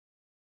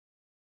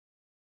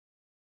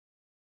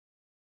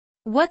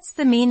What's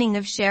the meaning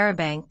of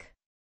charabanc?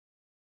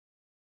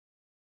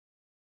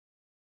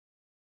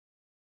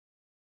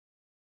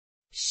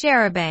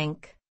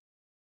 Charabanc.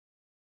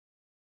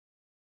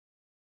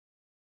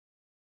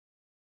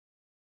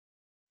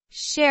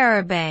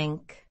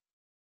 Charabanc.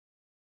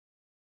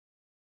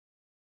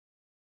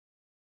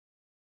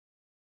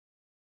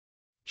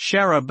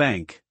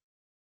 Charabanc.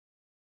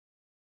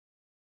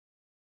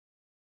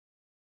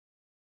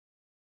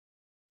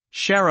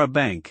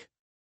 Charabanc.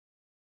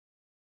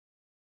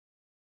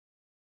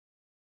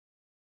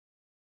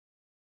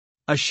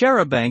 A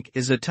charabanc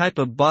is a type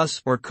of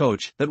bus or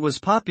coach that was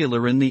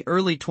popular in the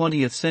early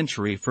 20th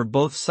century for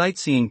both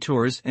sightseeing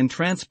tours and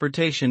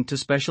transportation to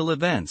special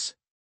events.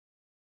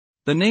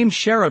 The name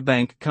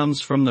charabanc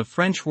comes from the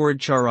French word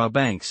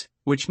charabancs,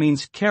 which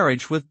means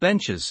carriage with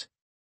benches.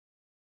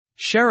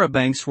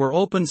 Charabancs were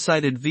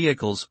open-sided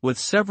vehicles with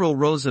several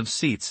rows of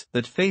seats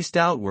that faced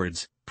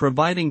outwards,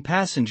 providing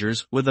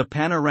passengers with a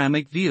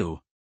panoramic view.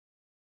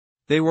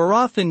 They were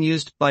often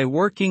used by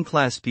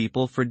working-class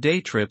people for day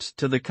trips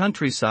to the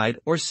countryside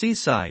or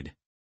seaside.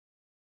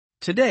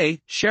 Today,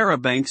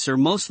 charabancs are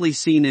mostly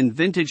seen in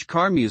vintage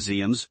car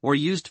museums or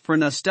used for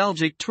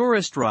nostalgic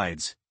tourist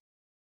rides.